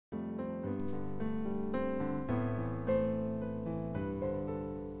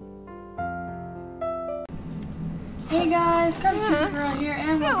Hey guys, Carmen Supergirl here,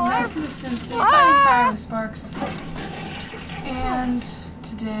 and welcome back to The Sims 3 Fighting Fire with Sparks. And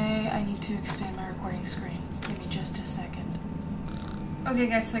today I need to expand my recording screen. Give me just a second. Okay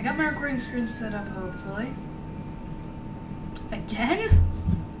guys, so I got my recording screen set up, hopefully. Again?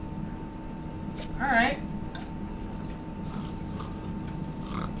 Alright.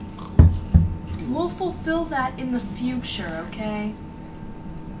 We'll fulfill that in the future, okay?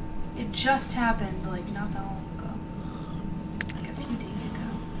 It just happened, like, not that long ago. Like a few days ago.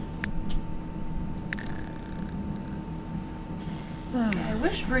 Okay, I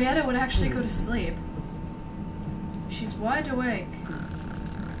wish Brietta would actually go to sleep. She's wide awake.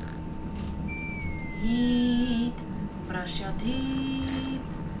 Eat, brush your teeth,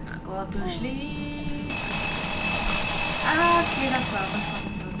 go to sleep. Ah, okay, that's loud, that's loud,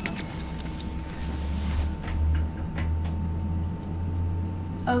 that's loud, that's loud.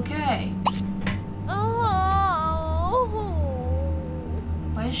 Okay. Oh.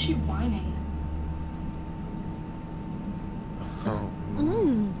 Why is she whining?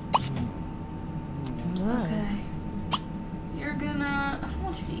 Okay. You're gonna... I don't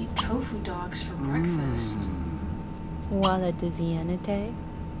want you to eat tofu dogs for breakfast. Wala dizianite.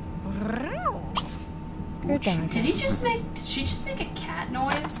 Did she just make a cat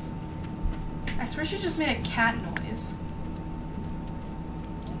noise? I swear she just made a cat noise.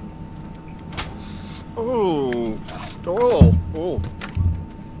 Oh.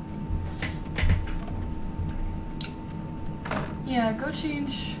 Yeah, go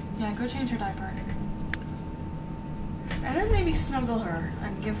change her diaper. And then maybe snuggle her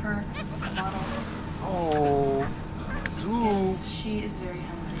and give her a bottle. Oh. Because she is very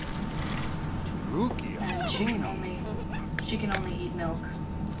hungry. And she can only eat milk.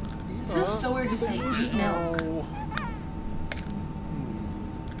 It feels so weird to say eat milk.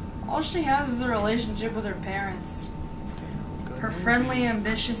 All she has is a relationship with her parents. Her friendly,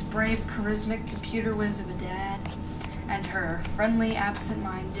 ambitious, brave, charismatic computer whiz of a dad, and her friendly,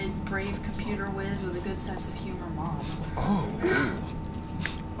 absent-minded, brave computer whiz with a good sense of humor mom.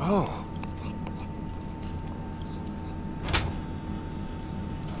 Oh.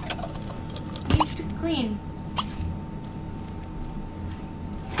 Needs to clean.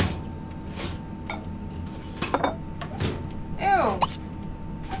 Ew.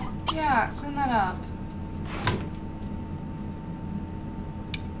 Yeah, clean that up.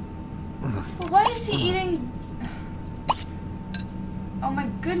 But why is he eating? Oh my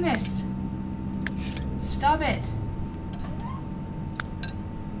goodness. Stop it.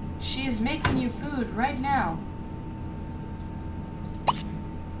 She is making you food right now.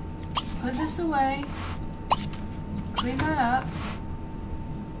 Put this away. Clean that up.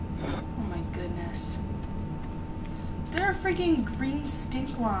 Oh my goodness. There are freaking green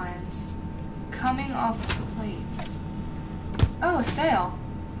stink lines coming off of the plates. Oh, a sale.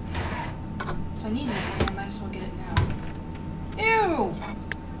 If I need anything, I might as well get it now. Ew!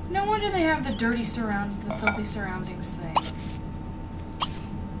 No wonder they have the filthy surroundings thing.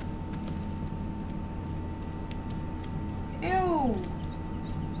 Ew!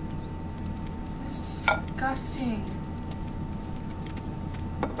 It's disgusting.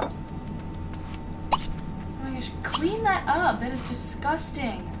 Oh my gosh, clean that up! That is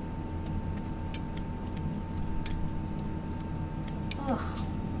disgusting. Ugh.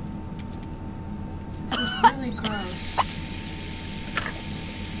 This is really gross.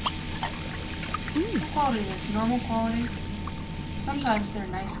 What quality is this? Normal quality? Sometimes they're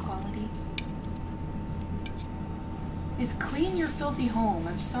nice quality. Is clean your filthy home.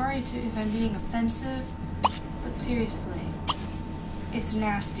 I'm sorry if I'm being offensive, but seriously, it's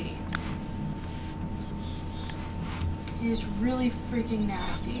nasty. It is really freaking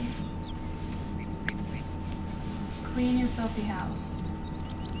nasty. Clean your filthy house.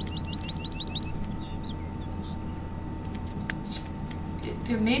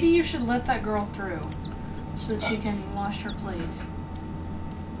 Maybe you should let that girl through so that she can wash her plate.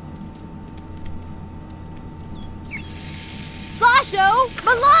 Flasho!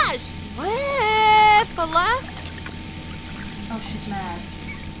 Malage! What? Fala? Oh, she's mad.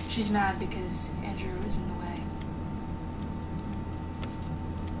 She's mad because Andrew is in the way.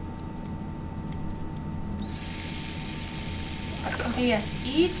 Okay, yes,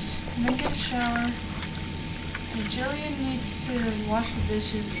 eat and then get a shower. And Jillian needs to wash the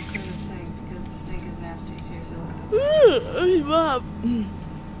dishes and clean the sink because the sink is nasty. Seriously, look at that. Mom.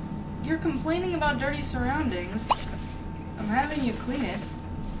 You're complaining about dirty surroundings. I'm having you clean it.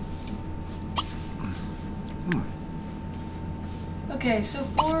 Okay, so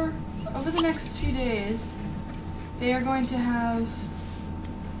over the next few days, they are going to have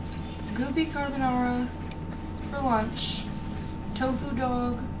goopy carbonara, for lunch, tofu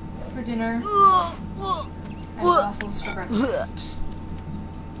dog for dinner, and waffles for breakfast.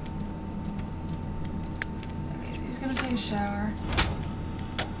 Okay, so he's gonna take a shower.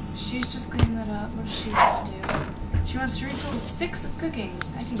 She's just cleaning that up. What does she want to do? She wants to read till 6 of cooking.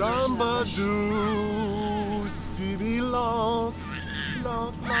 I can do Samba that. do, Stevie long,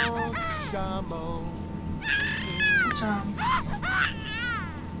 shamo. What's wrong?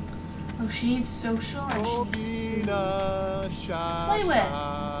 Oh, she needs social and she needs food. Play with.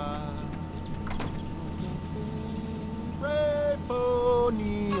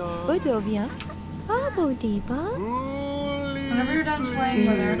 Bodo vient. Ah, Bodiba. Whenever you're done playing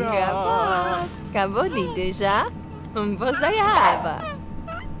with her, Gaba. Kabodi déjà. Mbozayaba.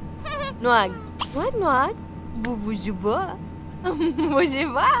 Noag. What noag? Buvujuba.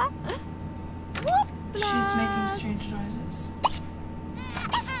 Bujuba. she's making strange noises.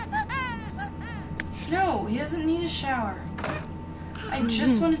 No, he doesn't need a shower. I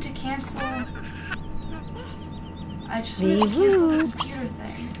just wanted to cancel. I just wanted to cancel the computer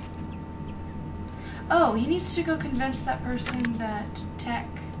thing. Oh, he needs to go convince that person that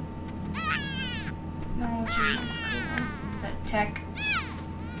technology is cool. That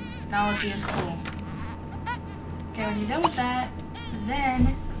technology is cool. Okay, when you're done with that, then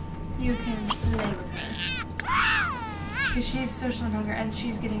you can play with her. Because she needs social and hunger, and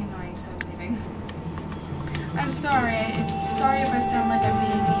she's getting annoying, so I'm leaving. I'm sorry. Sorry if I sound like I'm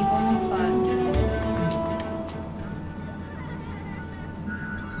being evil, but...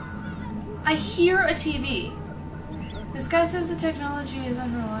 I hear a TV. This guy says the technology is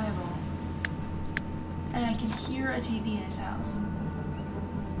unreliable. And I can hear a TV in his house.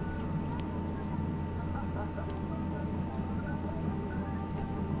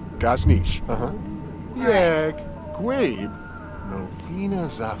 Gasnish. Yeg, Gwebe, Novina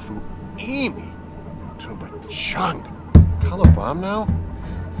Zafu, Amy, Tobachang, Kalabam now,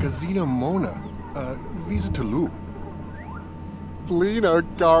 Gazina Mona, Visa Tulu. Flina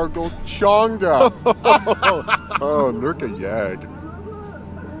Gargle Chonga. Oh, Nurka Yag.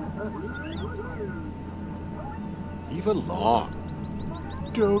 Eva Long.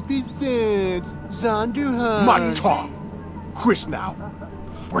 Dobie Zids, Zanduhan. Manta. Chris now.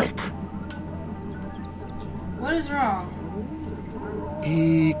 Frick. What is wrong?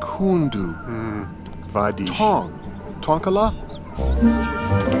 E Kundu. Vadi. Tong. Tonkala.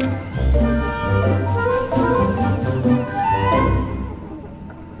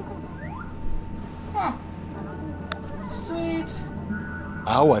 Huh. Sweet.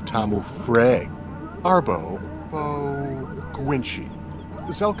 Awatamu Freg. Arbo. Bo. Gwinchi.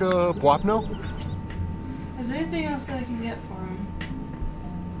 Zelka Bwapno? Is there anything else that I can get for him?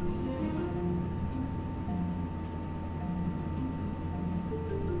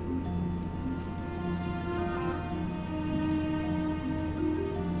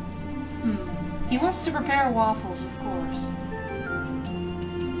 He wants to prepare waffles, of course.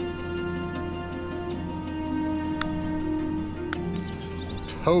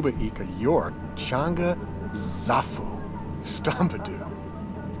 Toba Ika York. Changa Zafu. Stumpadu.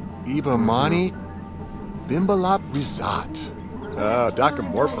 Iba Mani. Bimbalap Rizat. Dr.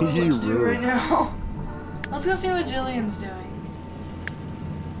 Morphy Right now. Let's go see what Jillian's doing.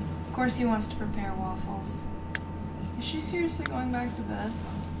 Of course he wants to prepare waffles. Is she seriously going back to bed?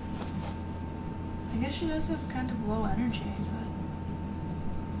 I guess she does have kind of low energy,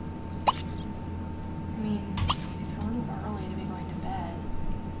 but... I mean, it's a little early to be going to bed.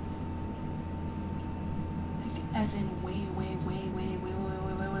 Like, as in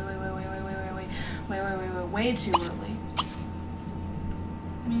way too early.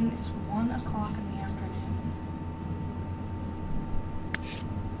 I mean, it's 1 o'clock in the afternoon.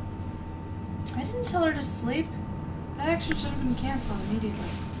 I didn't tell her to sleep. That action should have been canceled immediately.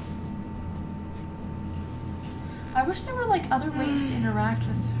 I wish there were like other ways to interact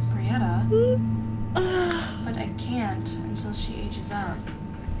with Brietta, but I can't until she ages up.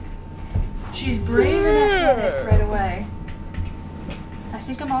 She's brave and athletic right away. I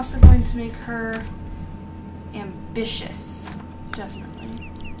think I'm also going to make her ambitious, definitely.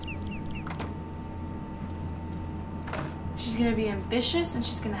 She's going to be ambitious and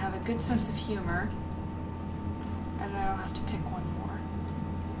she's going to have a good sense of humor, and then I'll have to pick one more.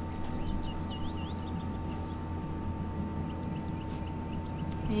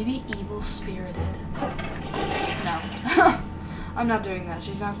 Maybe evil-spirited. No. I'm not doing that.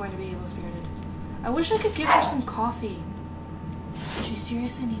 She's not going to be evil-spirited. I wish I could give her some coffee. She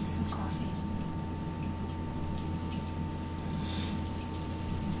seriously needs some coffee.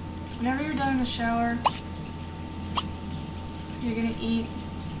 Whenever you're done in the shower, you're gonna eat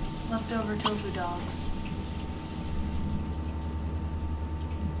leftover tofu dogs.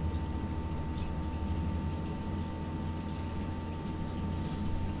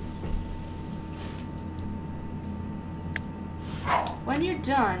 When you're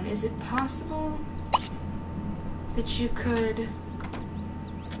done, is it possible that you could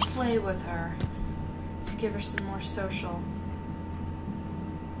play with her to give her some more social?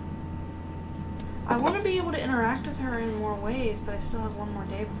 I want to be able to interact with her in more ways, but I still have one more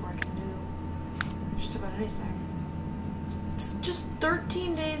day before I can do just about anything. It's just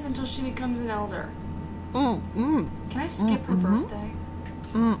 13 days until she becomes an elder. Can I skip her birthday?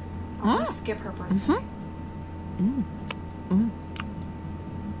 I want to skip her birthday.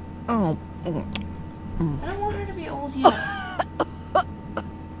 I don't want her to be old yet.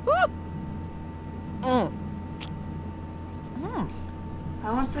 I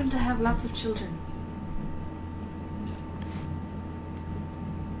want them to have lots of children.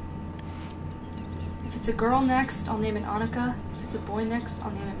 If it's a girl next, I'll name it Annika. If it's a boy next,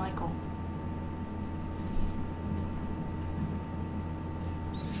 I'll name it Michael.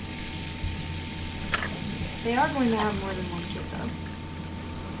 They are going to have more than one kid, though.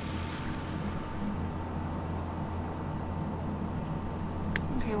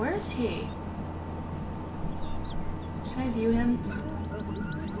 Okay, where is he? Can I view him?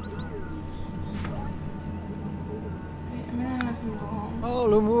 Wait, I'm gonna have him go home. Oh,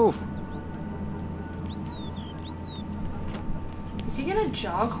 le move. Is he gonna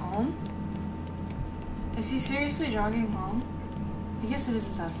jog home? Is he seriously jogging home? I guess it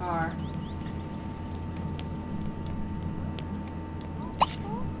isn't that far.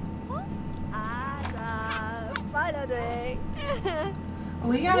 Oh,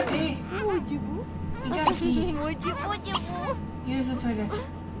 we gotta pee. We gotta pee. Use the toilet.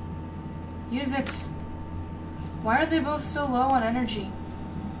 Use it. Why are they both so low on energy?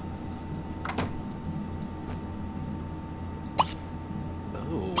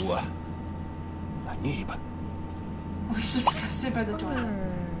 Oh. Anib. Oh, he's disgusted by the toilet.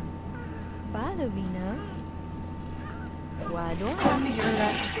 Ballerina. Guado. I'm gonna get rid of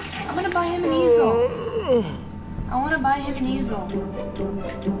that. I'm gonna buy him an easel. I wanna buy him an easel.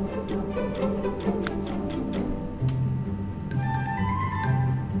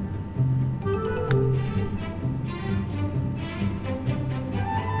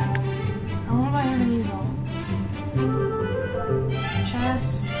 I wanna buy him an easel. Chess,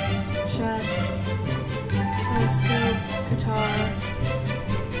 telescope, guitar,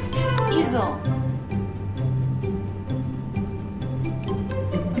 easel.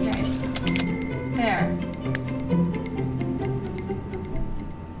 Okay. There.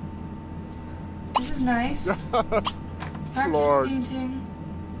 This is nice. Practice Lord. painting.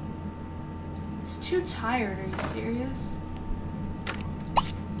 He's too tired. Are you serious?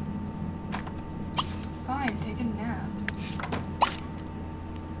 Fine, take a nap.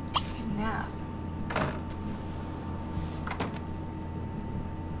 Nap.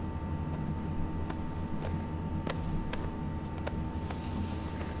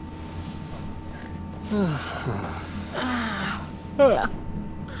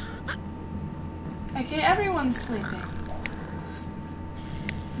 Okay, everyone's sleeping.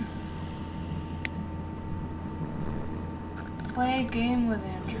 Play a game with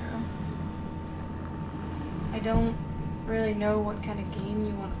Andrew. I don't really know what kind of game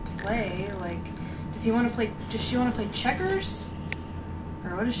you want to play. Like, does she want to play checkers?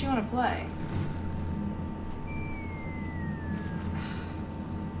 Or what does she want to play?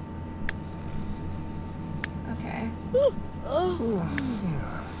 Okay.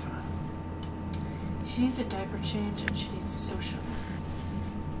 She needs a diaper change and she needs social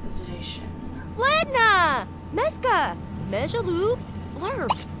visitation. Ledna! Meska! Mejaloo!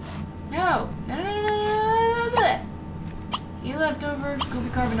 Blurb! No! You left over Goopy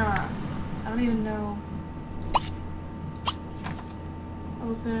Carbonara. I don't even know.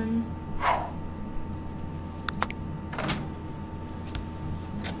 Open.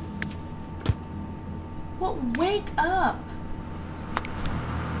 What? Wake up!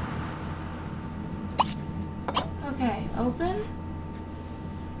 Okay, open.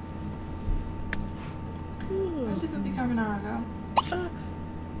 Where'd the Goopy Carbonara go?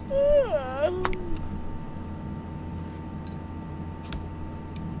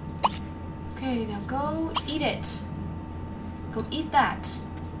 Okay, now go eat it. Go eat that.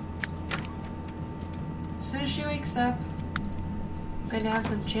 As soon as she wakes up, I'm going to have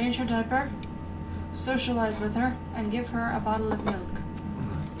them change her diaper, socialize with her, and give her a bottle of milk.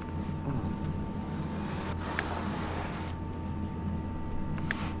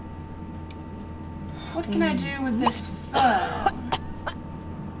 What can I do with this phone?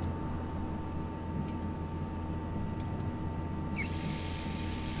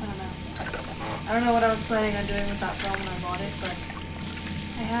 I don't know what I was planning on doing with that phone when I bought it, but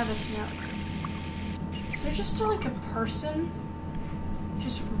I have it now. Is there just like a person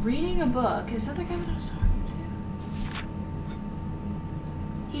Just reading a book. Is that the guy that I was talking to?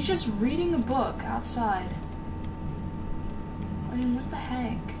 He's just reading a book outside. I mean, what the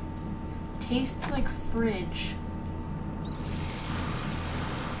heck? Tastes like fridge.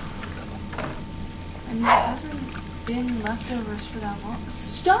 I mean, it hasn't been leftovers for that long.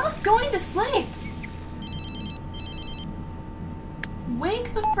 Stop going to sleep!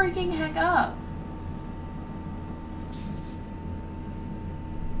 Wake the freaking heck up!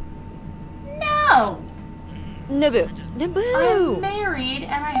 No! Naboo. I'm Naboo. married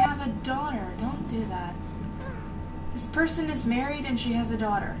and I have a daughter. Don't do that. This person is married and she has a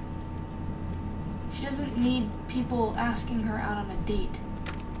daughter. She doesn't need people asking her out on a date.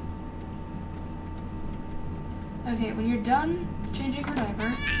 Okay, when you're done changing her diaper,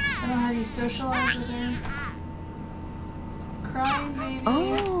 then I'll have you socialize with her. Crying baby.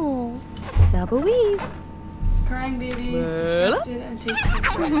 Oh. Sabawi. Crying baby. Well. Disgusted and tastes like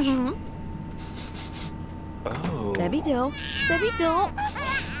trash. Oh. Sabido. Sabido.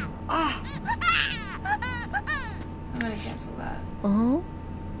 Ah! I'm gonna cancel that. Oh.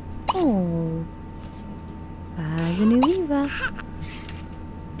 Oh. Pazanuiva.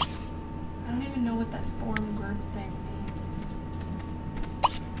 I don't even know what that form group thing means.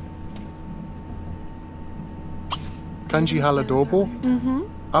 Kanji haladobo. Mm-hmm.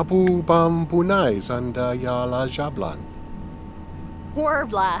 Abu bam bunais and yala jablan.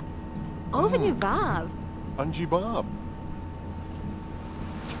 Warbla. Ovanuvav. Anjibab.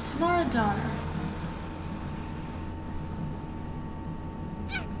 Tamara Donner.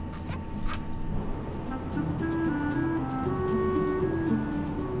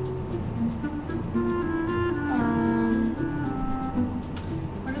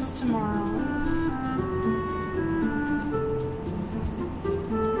 Where does Tamara live?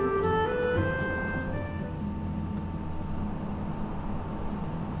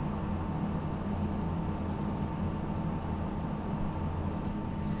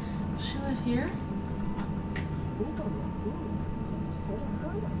 Does she live here?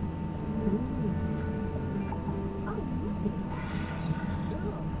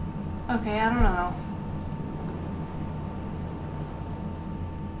 Okay, I don't know.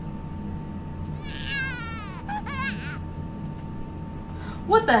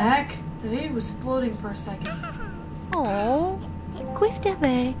 What the heck? The baby was floating for a second. Oh.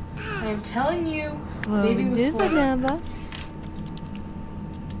 Quiftabe. I am telling you, the baby was floating. Ovanuva.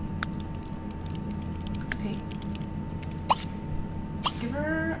 Okay. Give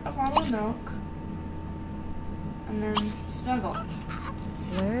her a bottle of milk. And then snuggle.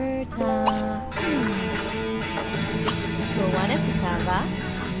 Werta. Kawana Pitava.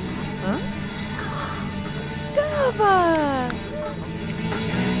 Huh? Gava.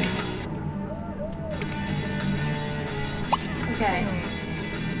 Okay.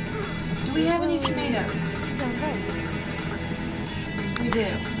 Do we have any tomatoes? We do.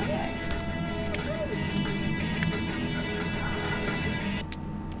 Okay.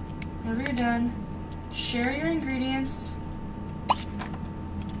 Whenever you're done, share your ingredients,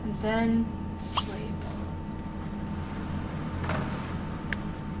 and then sleep.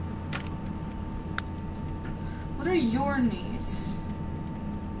 What are your needs?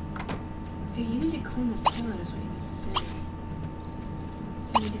 Okay, you need to clean the toilet is what you need to do.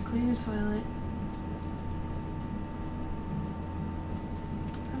 You need to clean the toilet.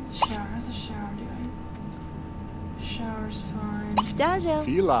 How's the shower? How's the shower doing? Shower's fine. Dajo.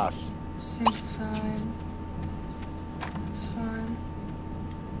 Filas. Sink's fine. It's fine.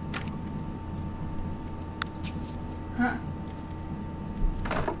 Huh.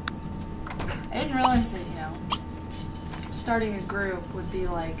 I didn't realize that, you know, starting a group would be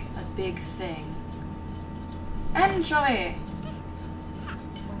like a big thing. Enjoy!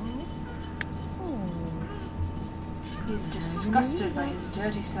 He's disgusted by his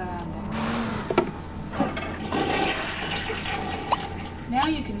dirty surroundings. Now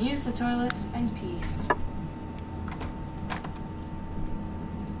you can use the toilet in peace.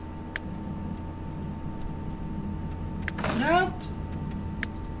 Nope.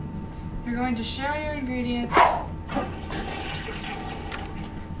 You're going to share your ingredients.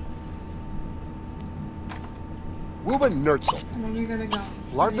 Wuban Nertzel. And then you're gonna go.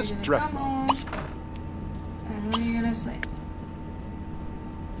 Larpus Then you're gonna come Drefna. home, and then you're gonna sleep.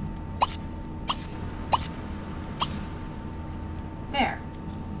 There.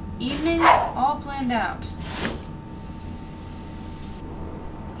 Evening, all planned out.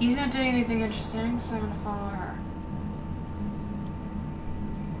 He's not doing anything interesting, so I'm gonna follow her.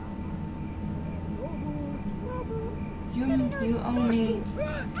 You owe me. You owe me.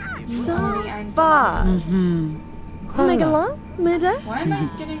 Safa. Megala. Mida? Why am I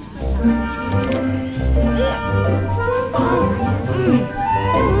getting so tired?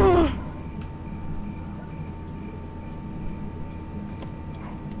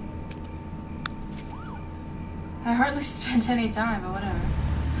 I hardly spent any time, but whatever.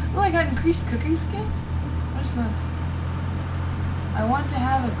 Oh, I got increased cooking skill? What is this? I want to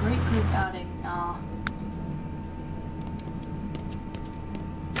have a great group outing. Nah.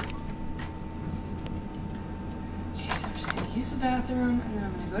 Okay, so I'm just gonna use the bathroom, and then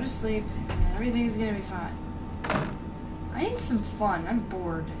I'm gonna go to sleep, and then everything is gonna be fine. I need some fun. I'm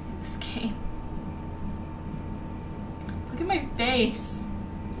bored in this game. Look at my face.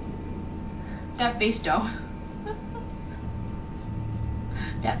 That face though.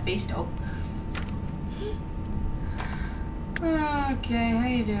 That face though. Okay, how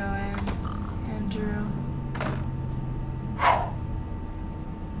you doing, Andrew?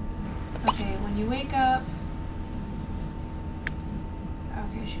 Okay, when you wake up...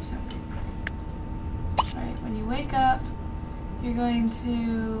 Okay, she's empty. Alright, when you wake up, you're going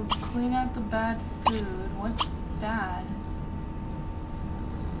to clean out the bad food. What's bad?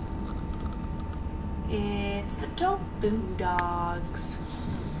 It's the tofu dogs.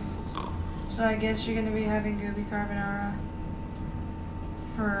 So I guess you're gonna be having goopy carbonara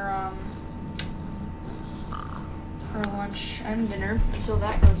for lunch and dinner until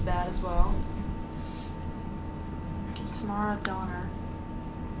that goes bad as well. Tomorrow Donner.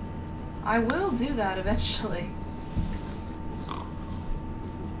 I will do that eventually.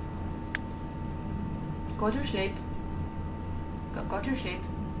 Go to sleep. Go to sleep.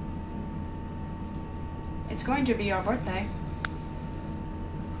 It's going to be your birthday.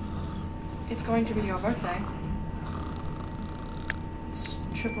 It's going to be your birthday. It's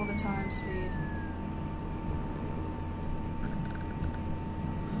triple the time speed.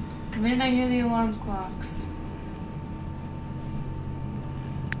 The minute I hear the alarm clocks.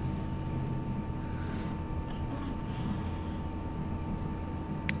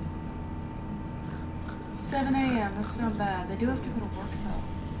 $7 a.m. That's not bad. They do have to go to work though.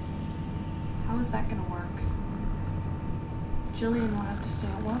 How is that gonna work? Jillian will have to stay.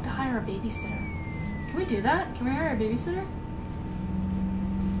 We'll have to hire a babysitter. Can we do that? Can we hire a babysitter?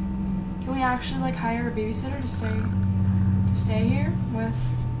 Can we actually like hire a babysitter to stay here with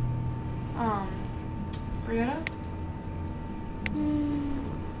Brianna?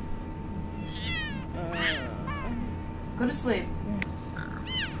 Go to sleep.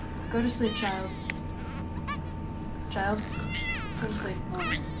 Go to sleep, child. Child, go to sleep.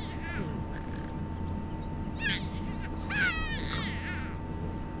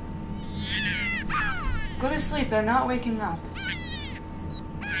 Go to sleep, they're not waking up.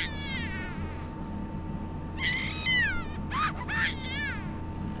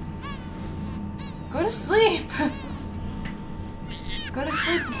 Go to sleep! Go to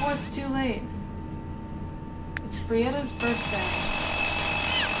sleep before it's too late. It's Brietta's birthday.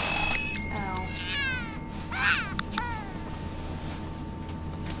 Ow.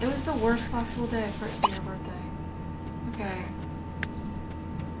 It was the worst possible day for it to be your birthday. Okay.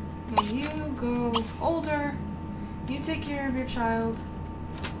 Now you go older. You take care of your child.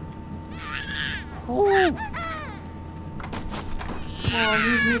 Oh. While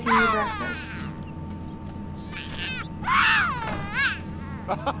he's making you breakfast.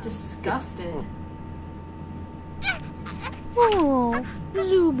 Disgusted. Oh,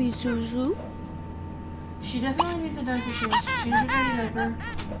 Zuby Suzu. She definitely needs a diaper change. Change her dirty diaper.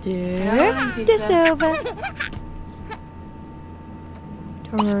 There, Disilva.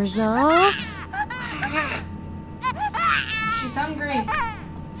 Turns off. She's hungry.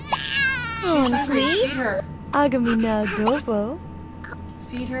 Oh, She's hungry. Feed please. her. Agamina Dobo.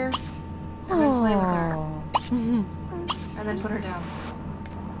 Feed her. And then play with her. Oh. And then put her down.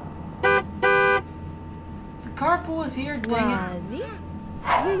 The carpool is here, dang it. Wazi.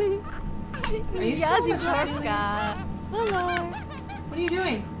 Are you so Yazi much hungry? Parka. Valar. What are you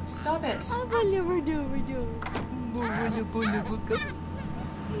doing? Stop it. Stop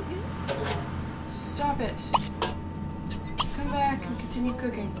it. Come back and continue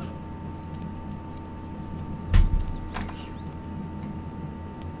cooking.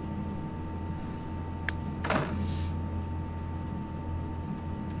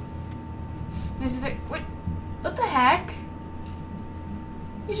 Wait, what the heck?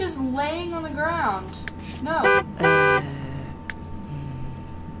 You're just laying on the ground. No.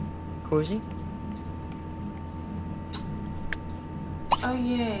 Cozy? Oh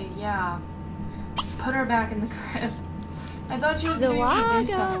yeah. Put her back in the crib. I thought she was going to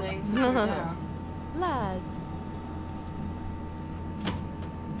do something. Put her down. Laz.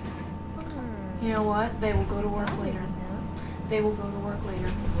 You know what? They will go to work later. they will go to work later.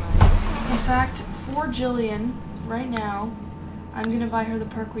 In fact, for Jillian, right now, I'm gonna buy her the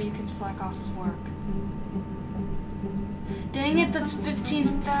perk where you can slack off of work. Dang it, that's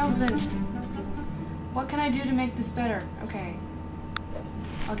 15,000. What can I do to make this better? Okay.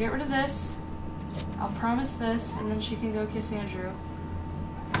 I'll get rid of this. I'll promise this, and then she can go kiss Andrew.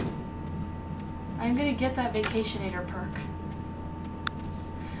 I'm gonna get that Vacationator perk.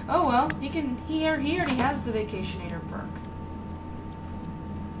 Oh well, he already has the Vacationator perk.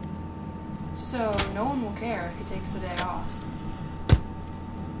 So no one will care if he takes the day off.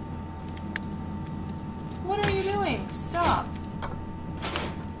 What are you doing? Stop.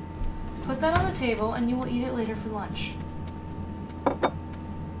 Put that on the table and you will eat it later for lunch.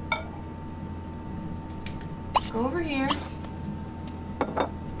 Go over here.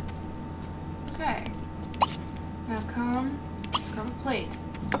 Okay. Now come, grab a plate.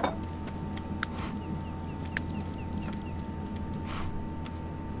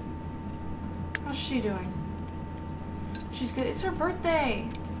 How's she doing? She's good. It's her birthday.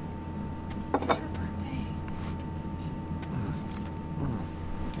 It's her birthday.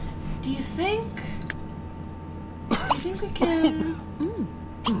 Do you think we can?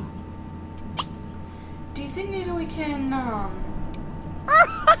 Do you think maybe we can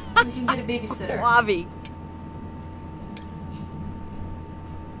get a babysitter? Wabi.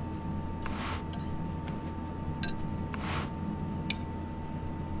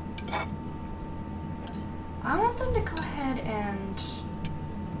 I want them to go ahead and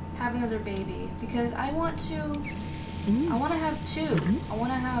have another baby because I want to have two. I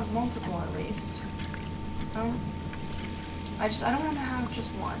want to have multiple at least. I don't want to have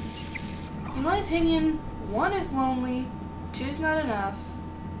just one. In my opinion, 1 is lonely, 2 is not enough,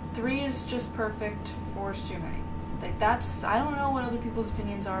 3 is just perfect, 4 is too many. Like that's, I don't know what other people's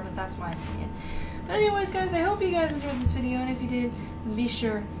opinions are, but that's my opinion. But anyways guys, I hope you guys enjoyed this video, and if you did, then be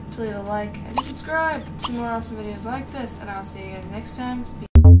sure to leave a like and to subscribe to see more awesome videos like this, and I'll see you guys next time.